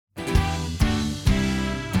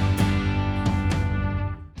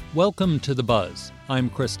Welcome to The Buzz. I'm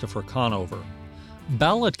Christopher Conover.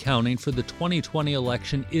 Ballot counting for the 2020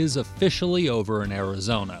 election is officially over in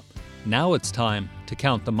Arizona. Now it's time to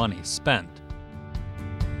count the money spent.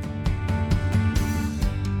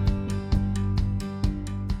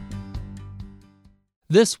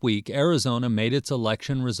 This week, Arizona made its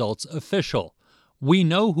election results official. We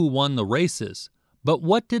know who won the races, but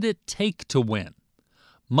what did it take to win?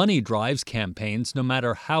 Money drives campaigns no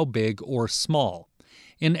matter how big or small.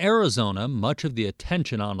 In Arizona, much of the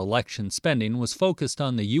attention on election spending was focused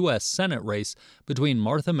on the U.S. Senate race between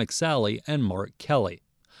Martha McSally and Mark Kelly.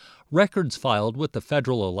 Records filed with the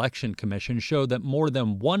Federal Election Commission show that more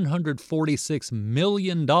than $146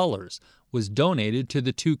 million was donated to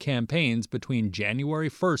the two campaigns between January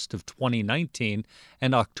 1st of 2019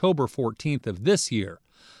 and October 14th of this year.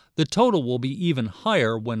 The total will be even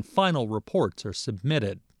higher when final reports are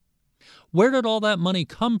submitted. Where did all that money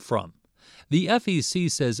come from? The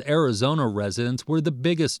FEC says Arizona residents were the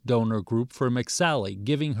biggest donor group for McSally,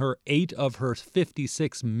 giving her $8 of her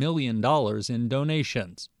 $56 million in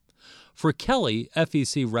donations. For Kelly,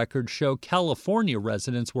 FEC records show California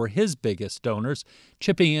residents were his biggest donors,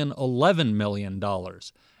 chipping in $11 million.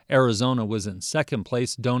 Arizona was in second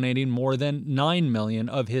place, donating more than $9 million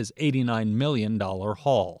of his $89 million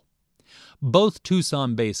haul. Both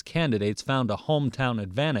Tucson-based candidates found a hometown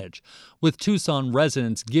advantage, with Tucson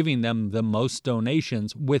residents giving them the most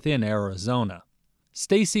donations within Arizona.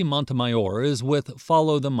 Stacy Montemayor is with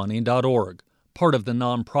FollowTheMoney.org, part of the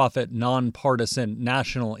nonprofit Nonpartisan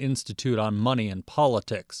National Institute on Money and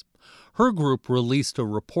Politics. Her group released a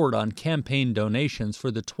report on campaign donations for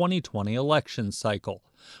the 2020 election cycle,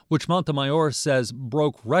 which Montemayor says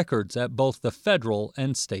broke records at both the federal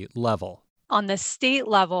and state level. On the state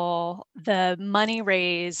level, the money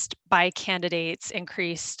raised by candidates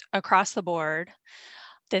increased across the board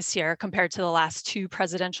this year compared to the last two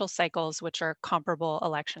presidential cycles, which are comparable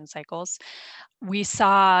election cycles. We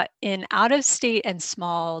saw in out-of-state and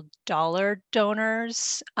small dollar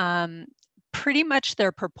donors, pretty much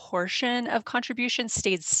their proportion of contributions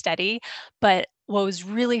stayed steady. But what was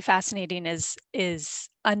really fascinating is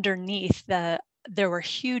underneath there were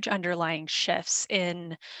huge underlying shifts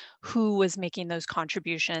in who was making those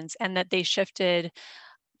contributions, and that they shifted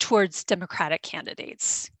towards Democratic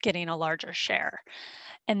candidates getting a larger share.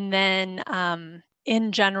 And then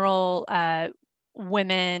in general,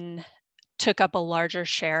 women took up a larger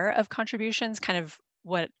share of contributions, kind of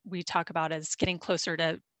what we talk about as getting closer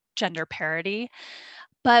to gender parity.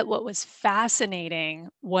 But what was fascinating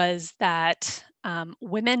was that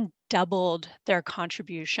women doubled their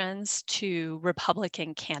contributions to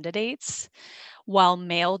Republican candidates, while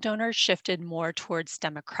male donors shifted more towards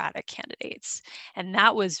Democratic candidates. And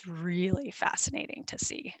that was really fascinating to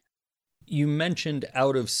see. You mentioned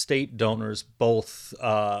out-of-state donors both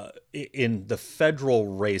in the federal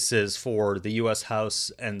races for the U.S. House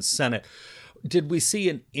and Senate. Did we see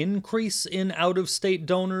an increase in out-of-state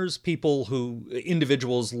donors,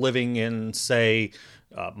 individuals living in, say,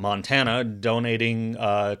 Montana, donating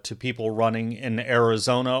to people running in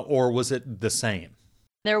Arizona, or was it the same?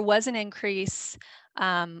 There was an increase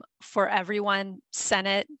for everyone,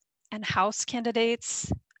 Senate and House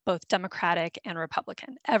candidates, both Democratic and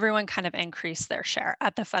Republican. Everyone kind of increased their share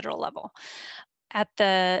at the federal level. At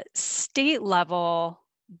the state level,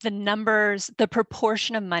 the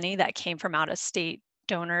proportion of money that came from out-of-state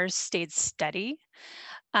donors stayed steady,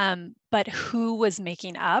 but who was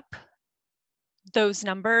making up those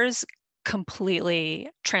numbers completely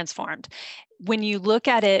transformed. When you look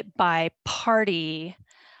at it by party,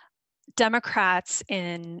 Democrats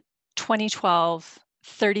in 2012,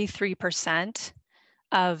 33%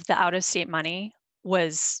 of the out-of-state money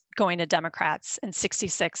was going to Democrats and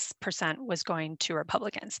 66% was going to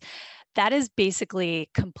Republicans. That is basically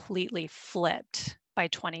completely flipped by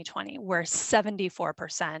 2020, where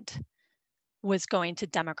 74% was going to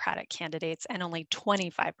Democratic candidates and only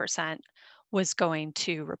 25% was going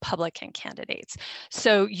to Republican candidates.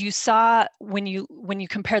 So you saw when you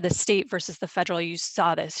compare the state versus the federal, you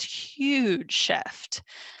saw this huge shift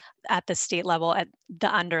at the state level at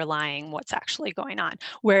the underlying what's actually going on,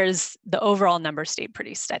 whereas the overall number stayed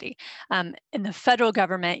pretty steady. In the federal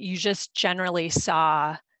government, you just generally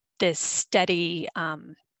saw this steady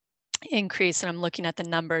increase, and I'm looking at the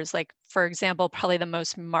numbers. Like, for example, probably the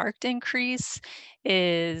most marked increase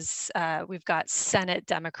is we've got Senate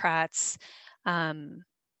Democrats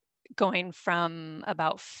going from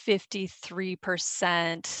about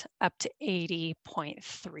 53% up to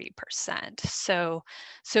 80.3%. So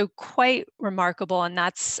quite remarkable. And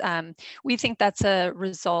that's, we think that's a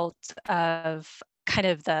result of kind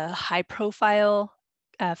of the high profile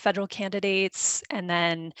federal candidates, and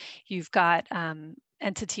then you've got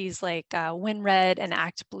entities like WinRed and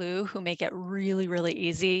ActBlue who make it really, really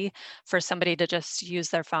easy for somebody to just use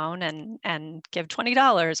their phone and give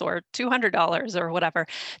 $20 or $200 or whatever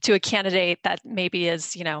to a candidate that maybe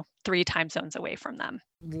is, 3 time zones away from them.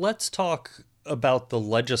 Let's talk about the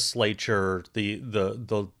legislature,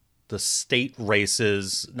 the state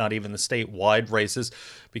races, not even the statewide races,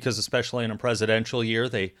 because especially in a presidential year,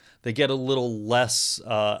 they get a little less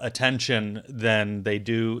attention than they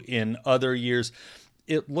do in other years.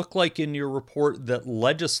 It looked like in your report that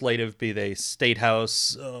legislative, be they state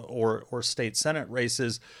house or state senate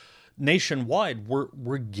races, nationwide,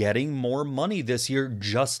 we're getting more money this year,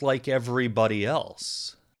 just like everybody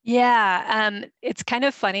else. Yeah, it's kind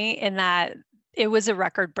of funny in that it was a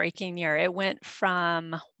record-breaking year. It went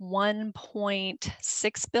from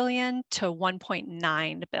 1.6 billion to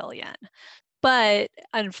 1.9 billion. But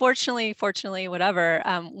unfortunately, fortunately, whatever,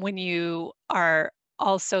 when you are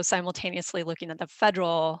also simultaneously looking at the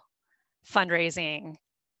federal fundraising,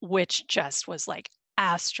 which just was like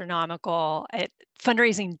astronomical,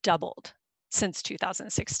 fundraising doubled since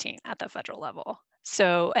 2016 at the federal level.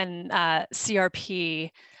 So, and CRP,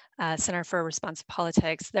 Center for Responsive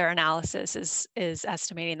Politics, their analysis is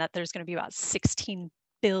estimating that there's going to be about $16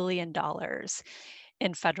 billion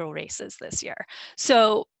in federal races this year.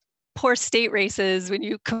 So poor state races, when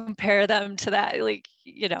you compare them to that,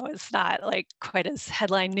 it's not like quite as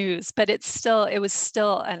headline news, but it was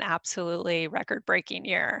still an absolutely record-breaking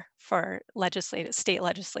year for state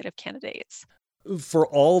legislative candidates. For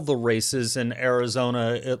all the races in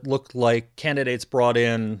Arizona, it looked like candidates brought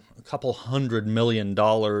in a couple $100 million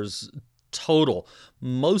total.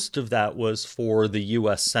 Most of that was for the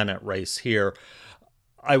U.S. Senate race here.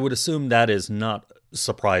 I would assume that is not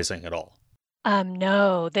surprising at all.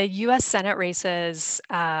 No, the U.S. Senate races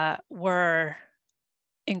were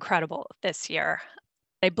incredible this year.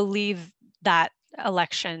 I believe that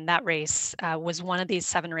that race was one of these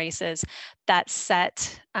 7 races that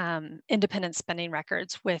set independent spending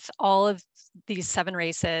records. With all of these 7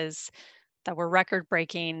 races that were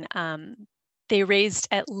record-breaking, they raised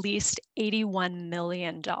at least $81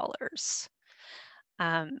 million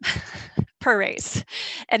per race,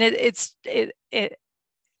 and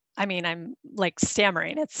I'm like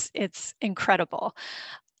stammering. It's incredible.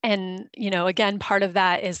 And, again, part of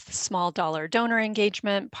that is the small dollar donor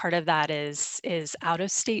engagement. Part of that is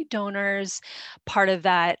out-of-state donors. Part of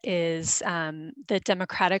that is the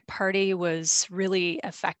Democratic Party was really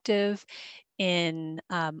effective in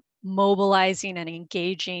mobilizing and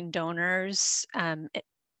engaging donors,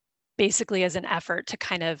 basically as an effort to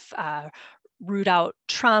kind of root out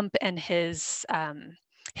Trump and his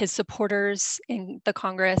supporters in the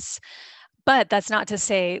Congress. But that's not to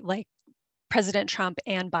say, like, President Trump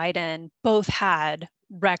and Biden both had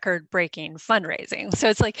record-breaking fundraising. So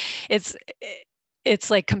it's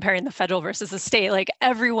like comparing the federal versus the state. Like,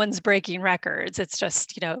 everyone's breaking records. It's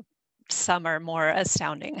just, some are more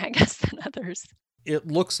astounding, I guess, than others. It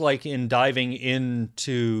looks like, in diving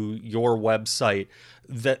into your website,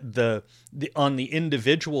 that the on the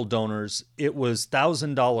individual donors, it was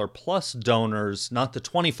 $1,000 plus donors, not the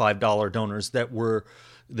 $25 donors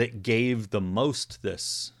that gave the most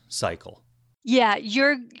this cycle. Yeah,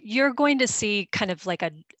 you're going to see kind of like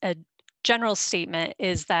a general statement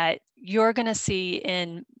is that you're going to see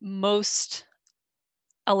in most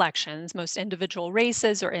elections, most individual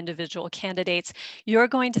races or individual candidates, you're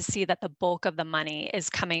going to see that the bulk of the money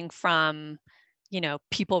is coming from,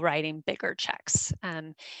 people writing bigger checks.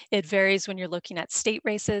 It varies when you're looking at state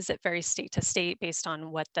races. It varies state to state based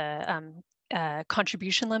on what the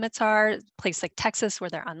contribution limits are. A place like Texas, where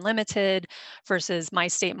they're unlimited, versus my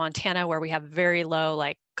state, Montana, where we have very low,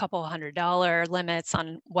 like couple $100 limits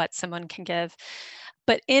on what someone can give.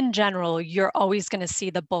 But in general, you're always going to see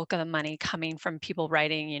the bulk of the money coming from people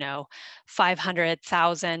writing,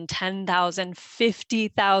 $500,000,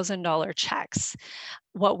 $10,000, $50,000 checks.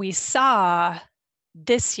 What we saw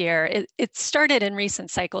this year, it started in recent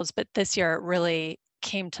cycles, but this year it really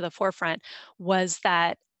came to the forefront, was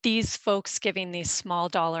that these folks giving these small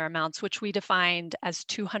dollar amounts, which we defined as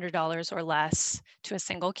 $200 or less to a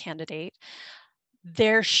single candidate,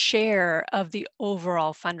 their share of the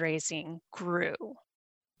overall fundraising grew.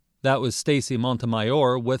 That was Stacey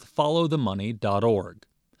Montemayor with followthemoney.org.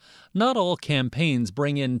 Not all campaigns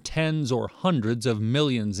bring in tens or hundreds of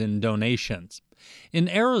millions in donations. In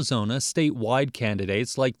Arizona, statewide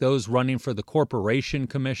candidates like those running for the Corporation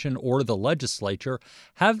Commission or the legislature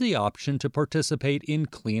have the option to participate in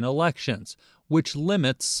clean elections, which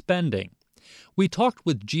limits spending. We talked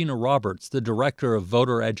with Gina Roberts, the Director of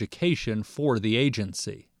Voter Education for the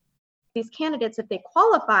agency. these candidates, if they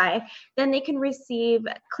qualify, then they can receive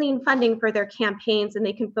clean funding for their campaigns, and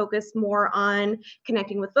they can focus more on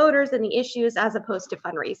connecting with voters and the issues as opposed to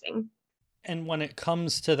fundraising. And when it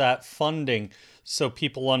comes to that funding, so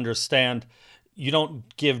people understand, you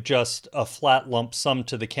don't give just a flat lump sum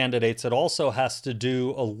to the candidates. It also has to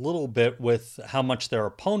do a little bit with how much their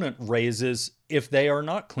opponent raises if they are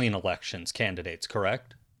not clean elections candidates,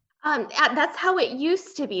 correct? That's how it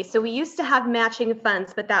used to be. So we used to have matching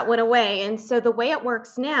funds, but that went away. And so the way it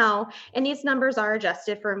works now, and these numbers are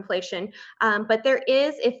adjusted for inflation, but there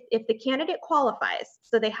is, if the candidate qualifies,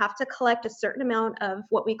 so they have to collect a certain amount of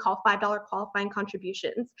what we call $5 qualifying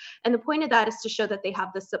contributions. And the point of that is to show that they have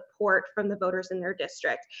the support from the voters in their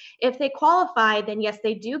district. If they qualify, then yes,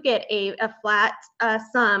 they do get a flat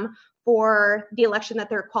sum for the election that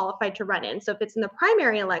they're qualified to run in. So if it's in the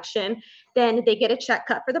primary election, then they get a check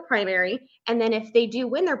cut for the primary. And then if they do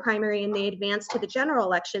win their primary and they advance to the general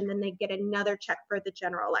election, then they get another check for the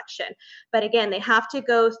general election. But again, they have to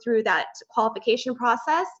go through that qualification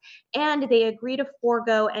process, and they agree to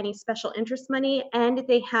forego any special interest money, and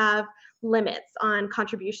they have limits on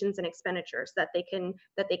contributions and expenditures that they can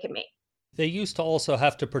make. They used to also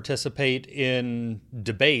have to participate in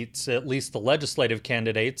debates, at least the legislative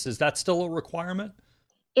candidates. Is that still a requirement?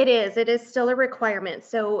 It is. It is still a requirement.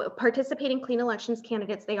 So participating clean elections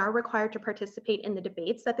candidates, they are required to participate in the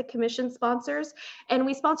debates that the commission sponsors. And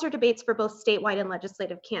we sponsor debates for both statewide and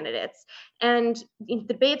legislative candidates. And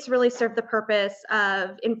debates really serve the purpose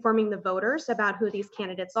of informing the voters about who these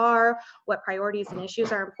candidates are, what priorities and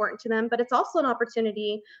issues are important to them. But it's also an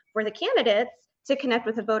opportunity for the candidates to connect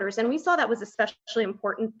with the voters. And we saw that was especially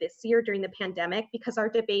important this year during the pandemic, because our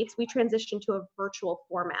debates, we transitioned to a virtual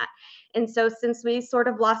format. And so since we sort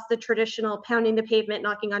of lost the traditional pounding the pavement,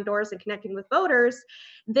 knocking on doors and connecting with voters,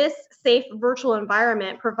 this safe virtual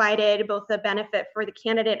environment provided both a benefit for the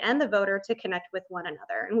candidate and the voter to connect with one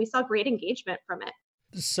another. And we saw great engagement from it.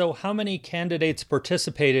 So how many candidates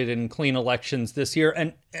participated in clean elections this year,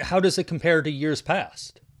 and how does it compare to years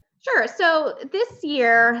past? Sure. So this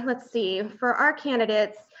year, let's see, for our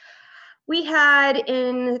candidates, we had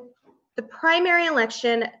in the primary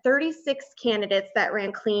election 36 candidates that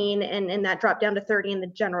ran clean, and that dropped down to 30 in the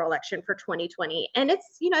general election for 2020. And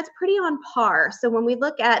it's pretty on par. So when we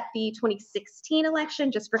look at the 2016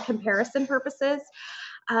 election, just for comparison purposes,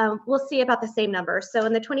 we'll see about the same number. So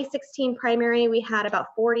in the 2016 primary, we had about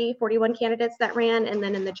 41 candidates that ran, and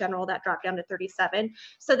then in the general, that dropped down to 37.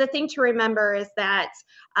 So the thing to remember is that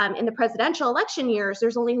in the presidential election years,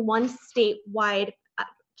 there's only one statewide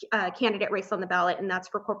candidate race on the ballot, and that's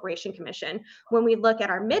for Corporation Commission. When we look at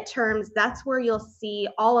our midterms, that's where you'll see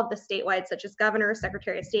all of the statewide, such as governor,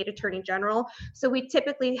 secretary of state, attorney general. So we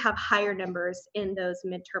typically have higher numbers in those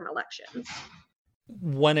midterm elections.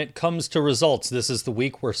 When it comes to results, this is the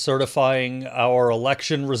week we're certifying our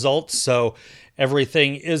election results, so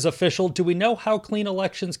everything is official. Do we know how clean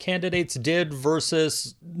elections candidates did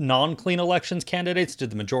versus non-clean elections candidates? Did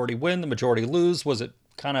the majority win, the majority lose? Was it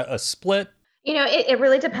kind of a split? It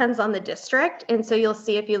really depends on the district. And so you'll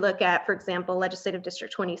see, if you look at, for example, Legislative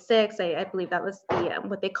District 26, I believe that was the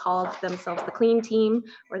what they called themselves the Clean Team,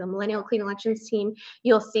 or the Millennial Clean Elections Team.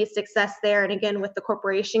 You'll see success there. And again, with the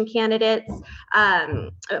corporation candidates,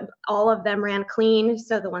 all of them ran clean.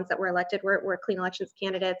 So the ones that were elected were clean elections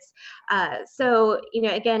candidates. So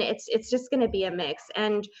again, it's just going to be a mix.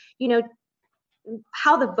 And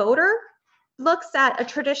how the voter looks at a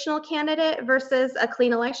traditional candidate versus a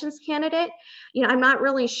clean elections candidate, I'm not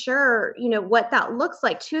really sure, what that looks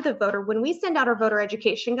like to the voter. When we send out our voter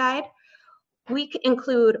education guide, we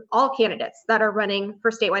include all candidates that are running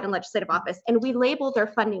for statewide and legislative office, and we label their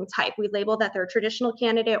funding type. We label that they're a traditional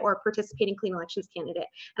candidate or a participating clean elections candidate.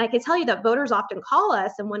 And I can tell you that voters often call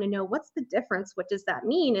us and want to know, what's the difference? What does that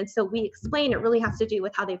mean? And so we explain it really has to do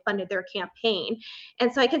with how they funded their campaign.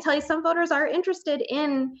 And so I can tell you some voters are interested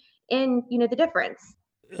in the difference.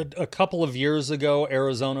 A couple of years ago,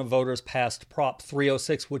 Arizona voters passed Prop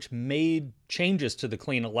 306, which made changes to the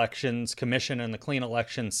Clean Elections Commission and the clean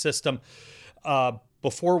election system.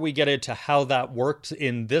 Before we get into how that worked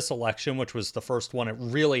in this election, which was the first one it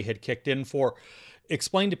really had kicked in for,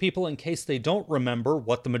 explain to people, in case they don't remember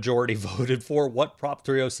what the majority voted for, what Prop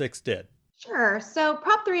 306 did. Sure. So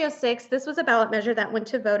Prop 306, this was a ballot measure that went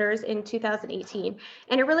to voters in 2018,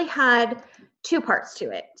 and it really had two parts to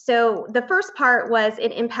it. So the first part was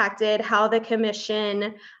it impacted how the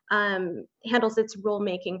commission handles its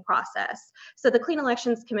rulemaking process. So the Clean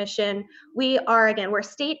Elections Commission, we're a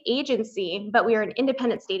state agency, but we are an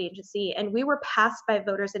independent state agency, and we were passed by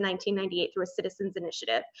voters in 1998 through a citizens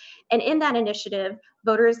initiative. And in that initiative,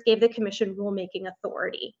 voters gave the commission rulemaking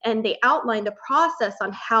authority, and they outlined the process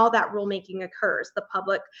on how that rulemaking occurs, the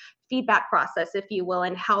public feedback process, if you will,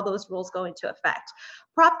 and how those rules go into effect.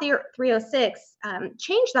 Prop 306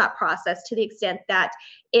 changed that process to the extent that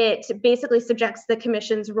it basically subjects the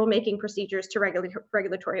commission's rulemaking procedures to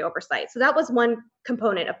regulatory oversight. So that was one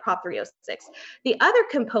component of Prop 306. The other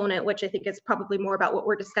component, which I think is probably more about what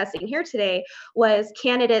we're discussing here today, was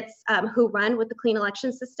candidates who run with the clean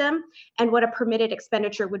election system and what a permitted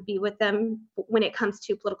expenditure would be with them when it comes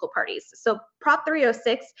to political parties. So Prop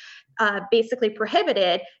 306 basically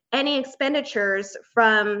prohibited any expenditures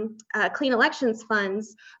from clean elections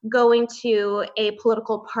funds going to a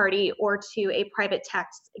political party or to a private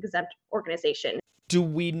tax exempt organization. Do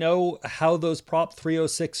we know how those Prop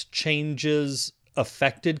 306 changes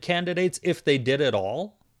affected candidates, if they did at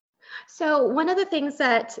all? So one of the things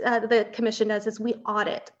that the commission does is we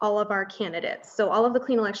audit all of our candidates. So all of the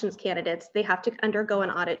clean elections candidates, they have to undergo an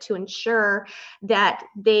audit to ensure that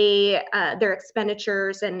their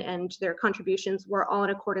expenditures and their contributions were all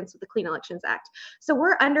in accordance with the Clean Elections Act. So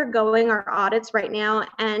we're undergoing our audits right now.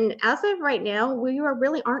 And as of right now, we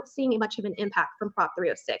really aren't seeing much of an impact from Prop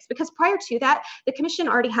 306, because prior to that, the commission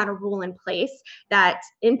already had a rule in place that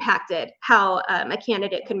impacted how a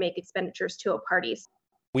candidate could make expenditures to a party.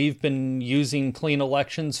 We've been using clean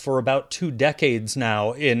elections for about 2 decades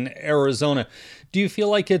now in Arizona. Do you feel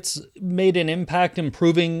like it's made an impact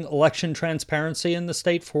improving election transparency in the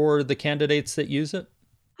state for the candidates that use it?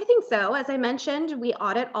 I think so. As I mentioned, we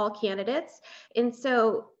audit all candidates. And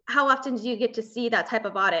so how often do you get to see that type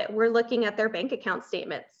of audit? We're looking at their bank account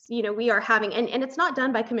statements. We are having, and it's not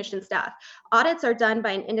done by commission staff. Audits are done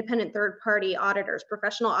by an independent third-party auditors,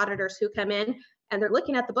 professional auditors who come in and they're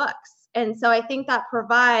looking at the books. And so I think that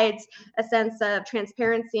provides a sense of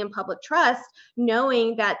transparency and public trust,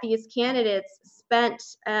 knowing that these candidates that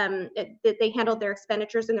they handled their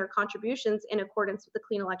expenditures and their contributions in accordance with the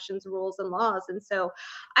clean elections rules and laws. And so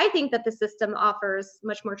I think that the system offers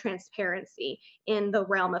much more transparency in the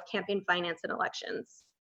realm of campaign finance and elections.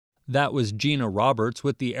 That was Gina Roberts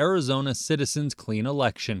with the Arizona Citizens Clean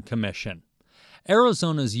Election Commission.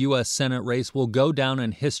 Arizona's U.S. Senate race will go down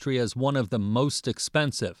in history as one of the most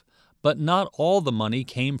expensive, but not all the money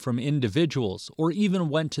came from individuals or even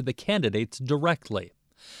went to the candidates directly.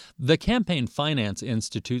 The Campaign Finance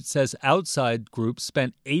Institute says outside groups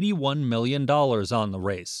spent $81 million on the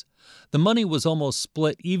race. The money was almost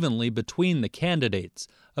split evenly between the candidates.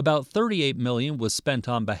 About $38 million was spent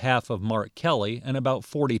on behalf of Mark Kelly, and about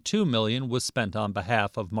 $42 million was spent on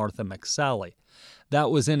behalf of Martha McSally. That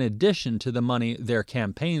was in addition to the money their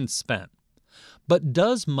campaigns spent. But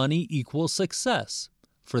does money equal success?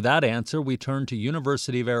 For that answer, we turn to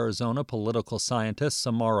University of Arizona political scientist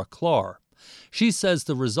Samara Klar. She says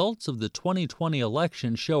the results of the 2020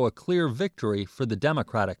 election show a clear victory for the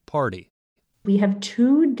Democratic Party. We have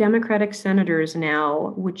 2 Democratic senators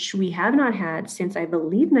now, which we have not had since, I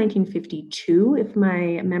believe, 1952, if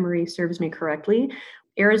my memory serves me correctly.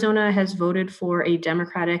 Arizona has voted for a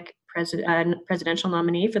Democratic presidential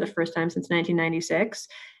nominee for the first time since 1996.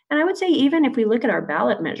 And I would say even if we look at our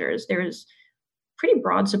ballot measures, there's pretty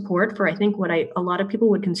broad support for, I think, what a lot of people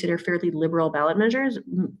would consider fairly liberal ballot measures.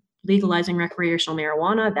 Legalizing recreational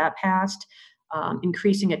marijuana, that passed.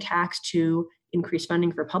 Increasing a tax to increase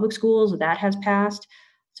funding for public schools, that has passed.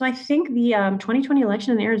 So I think the 2020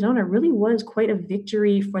 election in Arizona really was quite a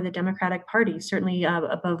victory for the Democratic Party, certainly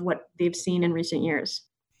above what they've seen in recent years.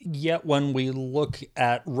 Yet when we look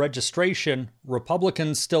at registration,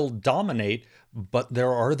 Republicans still dominate, but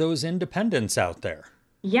there are those independents out there.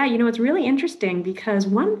 Yeah, it's really interesting because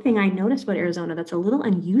one thing I noticed about Arizona that's a little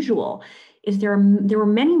unusual is there were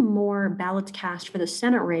many more ballots cast for the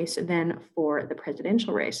Senate race than for the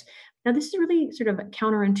presidential race. Now, this is really sort of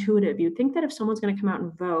counterintuitive. You'd think that if someone's going to come out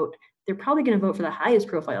and vote, they're probably going to vote for the highest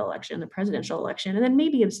profile election, the presidential election, and then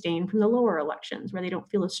maybe abstain from the lower elections where they don't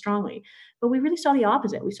feel as strongly. But we really saw the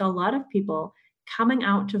opposite. We saw a lot of people coming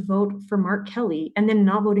out to vote for Mark Kelly and then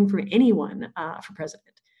not voting for anyone for president.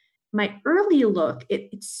 My early look,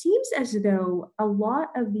 it seems as though a lot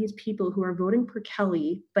of these people who are voting for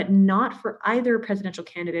Kelly, but not for either presidential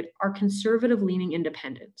candidate, are conservative-leaning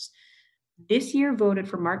independents. This year voted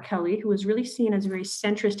for Mark Kelly, who was really seen as a very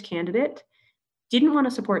centrist candidate, didn't want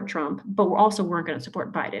to support Trump, but also weren't going to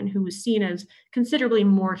support Biden, who was seen as considerably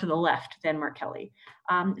more to the left than Mark Kelly.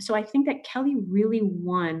 So I think that Kelly really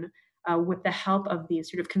won with the help of these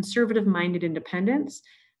sort of conservative-minded independents.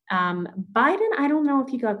 Biden, I don't know if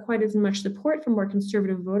he got quite as much support from more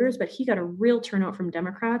conservative voters, but he got a real turnout from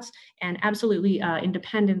Democrats, and absolutely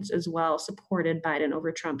independents as well supported Biden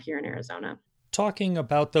over Trump here in Arizona. Talking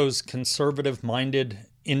about those conservative-minded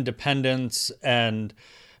independents and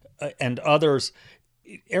others,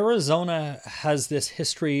 Arizona has this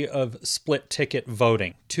history of split ticket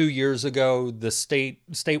voting. 2 years ago, the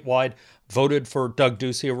statewide voted for Doug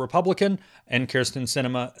Ducey, a Republican, and Kyrsten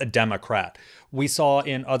Sinema, a Democrat. We saw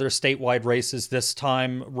in other statewide races this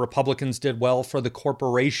time, Republicans did well for the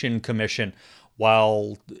Corporation Commission,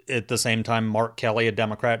 while at the same time, Mark Kelly, a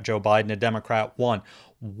Democrat, Joe Biden, a Democrat, won.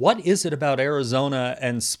 What is it about Arizona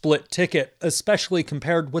and split ticket, especially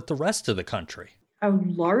compared with the rest of the country? A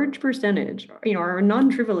large percentage, or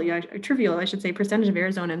a trivial, I should say, percentage of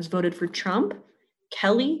Arizonans voted for Trump,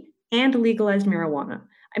 Kelly, and legalized marijuana.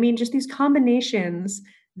 I mean, just these combinations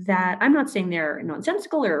that I'm not saying they're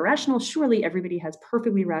nonsensical or irrational. Surely everybody has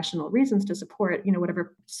perfectly rational reasons to support,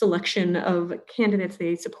 whatever selection of candidates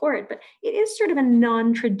they support. But it is sort of a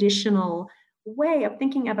non-traditional way of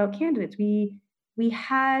thinking about candidates. We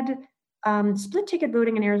had split ticket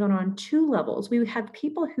voting in Arizona on two levels. We had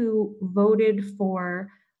people who voted for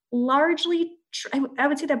largely, I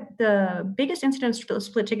would say that the biggest incidence of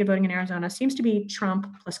split ticket voting in Arizona seems to be Trump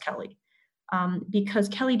plus Kelly, because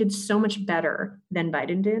Kelly did so much better than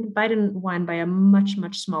Biden did. Biden won by a much,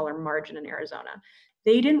 much smaller margin in Arizona.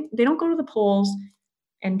 They don't go to the polls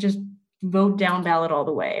and just vote down ballot all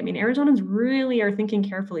the way. I mean, Arizonans really are thinking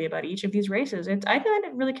carefully about each of these races. I find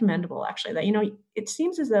it really commendable, actually, that, it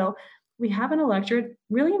seems as though we have an electorate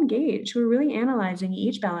really engaged, who are really analyzing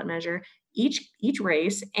each ballot measure, each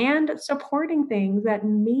race, and supporting things that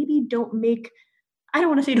maybe don't make a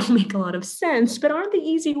lot of sense, but aren't the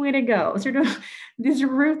easy way to go. Sort of this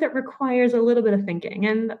route that requires a little bit of thinking.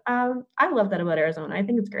 And I love that about Arizona. I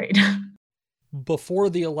think it's great. Before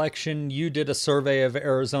the election, you did a survey of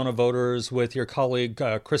Arizona voters with your colleague,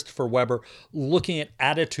 Christopher Weber, looking at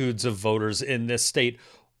attitudes of voters in this state.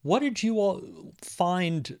 What did you all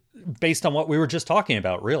find based on what we were just talking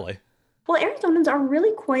about, really? Well, Arizonans are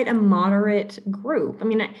really quite a moderate group. I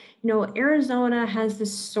mean, Arizona has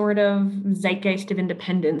this sort of zeitgeist of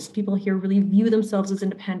independence. People here really view themselves as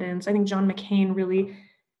independents. I think John McCain really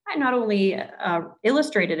not only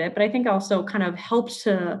illustrated it, but I think also kind of helped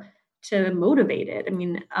to motivate it. I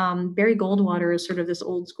mean, Barry Goldwater is sort of this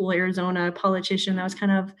old school Arizona politician that was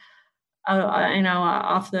kind of,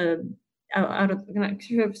 off the out of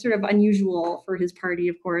sort of unusual for his party,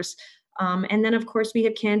 of course. And then, of course, we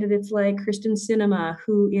have candidates like Kyrsten Sinema,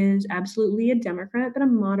 who is absolutely a Democrat, but a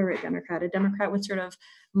moderate Democrat, a Democrat with sort of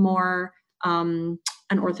more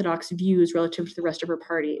unorthodox views relative to the rest of her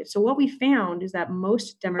party. So what we found is that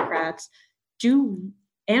most Democrats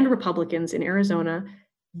and Republicans in Arizona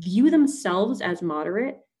view themselves as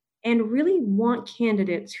moderate and really want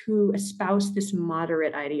candidates who espouse this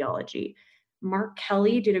moderate ideology. Mark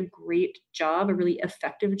Kelly did a great job, a really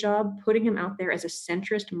effective job, putting him out there as a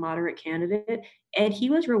centrist, moderate candidate, and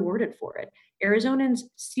he was rewarded for it. Arizonans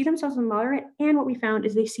see themselves as moderate, and what we found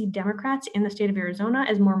is they see Democrats in the state of Arizona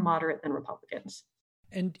as more moderate than Republicans.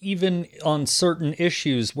 And even on certain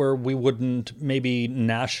issues where we wouldn't maybe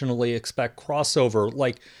nationally expect crossover,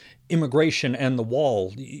 like immigration and the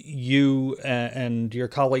wall, you and your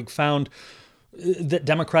colleague found that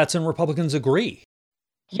Democrats and Republicans agree.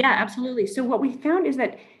 Yeah, absolutely. So what we found is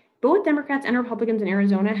that both Democrats and Republicans in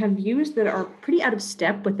Arizona have views that are pretty out of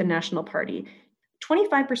step with the national party.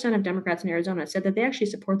 25% of Democrats in Arizona said that they actually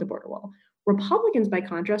support the border wall. Republicans, by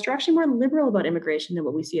contrast, are actually more liberal about immigration than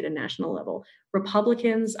what we see at a national level.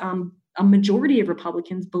 Republicans, a majority of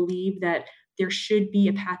Republicans believe that there should be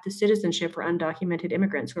a path to citizenship for undocumented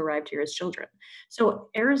immigrants who arrived here as children. So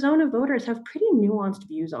Arizona voters have pretty nuanced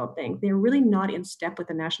views on things. They're really not in step with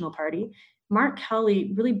the national party. Mark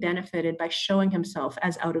Kelly really benefited by showing himself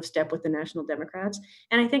as out of step with the National Democrats.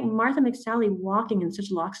 And I think Martha McSally walking in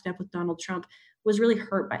such lockstep with Donald Trump was really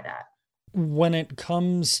hurt by that. When it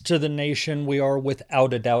comes to the nation, we are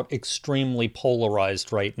without a doubt extremely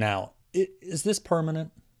polarized right now. Is this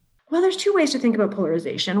permanent? Well, there's two ways to think about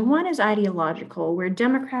polarization. One is ideological, where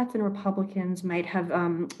Democrats and Republicans might have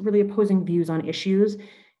really opposing views on issues.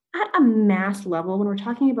 At a mass level, when we're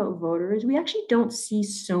talking about voters, we actually don't see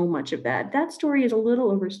so much of that. That story is a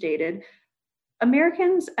little overstated.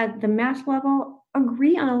 Americans at the mass level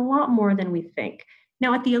agree on a lot more than we think.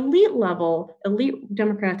 Now, at the elite level, elite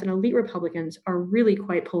Democrats and elite Republicans are really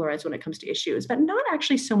quite polarized when it comes to issues, but not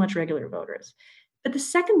actually so much regular voters. But the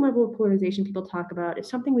second level of polarization people talk about is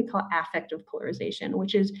something we call affective polarization,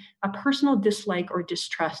 which is a personal dislike or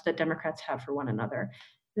distrust that Democrats have for one another.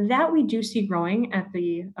 That we do see growing at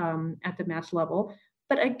the mass level,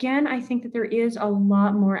 But again, I think that there is a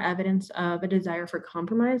lot more evidence of a desire for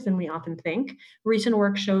compromise than we often think. Recent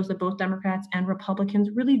work shows that both Democrats and Republicans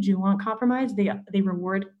really do want compromise. They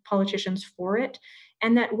reward politicians for it.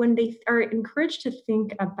 And that when they are encouraged to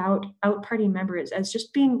think about out-party members as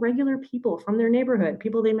just being regular people from their neighborhood,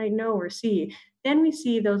 people they might know or see, then we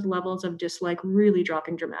see those levels of dislike really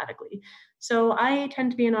dropping dramatically. So I tend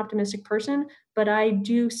to be an optimistic person, but I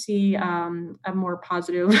do see a more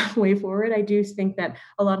positive way forward. I do think that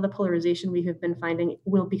a lot of the polarization we have been finding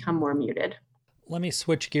will become more muted. Let me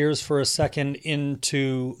switch gears for a second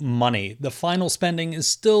into money. The final spending is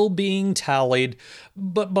still being tallied,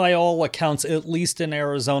 but by all accounts, at least in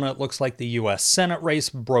Arizona, it looks like the U.S. Senate race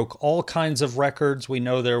broke all kinds of records. We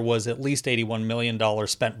know there was at least $81 million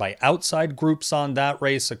spent by outside groups on that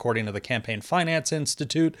race, according to the Campaign Finance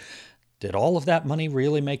Institute. Did all of that money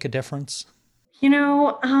really make a difference?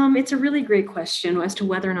 It's a really great question as to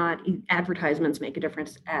whether or not advertisements make a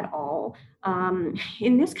difference at all.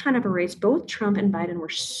 In this kind of a race, both Trump and Biden were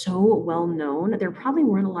so well known. There probably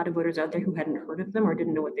weren't a lot of voters out there who hadn't heard of them or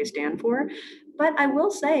didn't know what they stand for. But I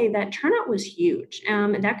will say that turnout was huge.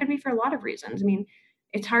 And that could be for a lot of reasons. I mean,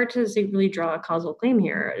 it's hard to really draw a causal claim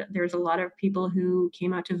here. There's a lot of people who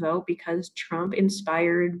came out to vote because Trump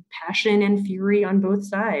inspired passion and fury on both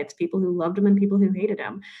sides, people who loved him and people who hated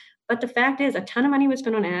him. But the fact is, a ton of money was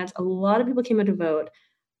spent on ads. A lot of people came out to vote.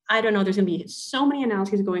 I don't know. There's going to be so many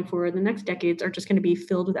analyses going forward. The next decades are just going to be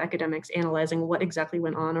filled with academics analyzing what exactly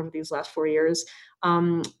went on over these last 4 years.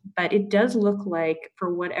 But it does look like,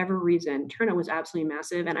 for whatever reason, turnout was absolutely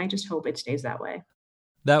massive. And I just hope it stays that way.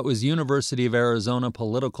 That was University of Arizona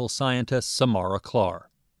political scientist Samara Klar.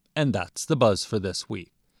 And that's The Buzz for this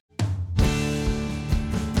week.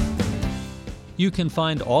 You can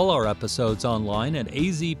find all our episodes online at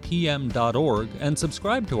azpm.org and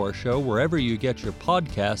subscribe to our show wherever you get your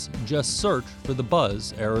podcasts. Just search for The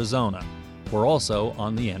Buzz Arizona. We're also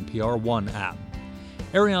on the NPR One app.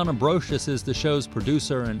 Ariana Brocious is the show's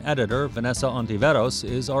producer and editor. Vanessa Ontiveros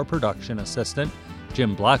is our production assistant.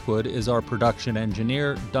 Jim Blackwood is our production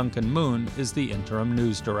engineer. Duncan Moon is the interim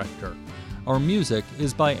news director. Our music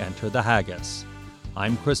is by Enter the Haggis.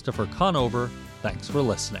 I'm Christopher Conover. Thanks for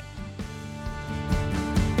listening.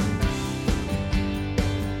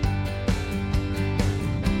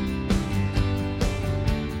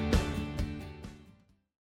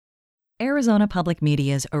 Arizona Public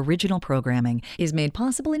Media's original programming is made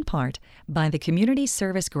possible in part by the Community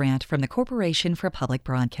Service Grant from the Corporation for Public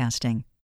Broadcasting.